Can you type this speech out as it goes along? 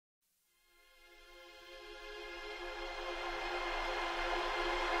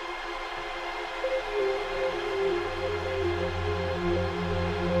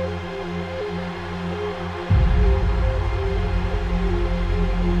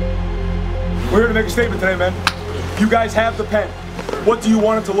We're here to make a statement today, man. You guys have the pen. What do you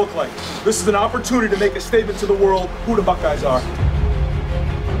want it to look like? This is an opportunity to make a statement to the world who the Buckeyes are.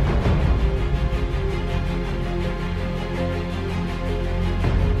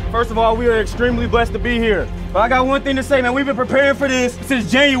 First of all, we are extremely blessed to be here. But I got one thing to say, man. We've been preparing for this since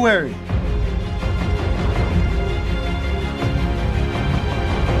January.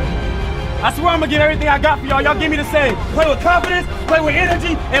 I swear I'm gonna give everything I got for y'all. Y'all give me the same. Play with confidence, play with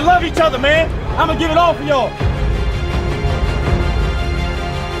energy, and love each other, man. I'm gonna give it all for y'all.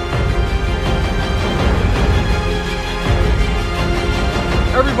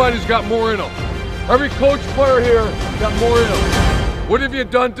 Everybody's got more in them. Every coach player here got more in them. What have you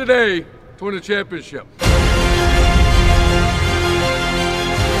done today to win a championship?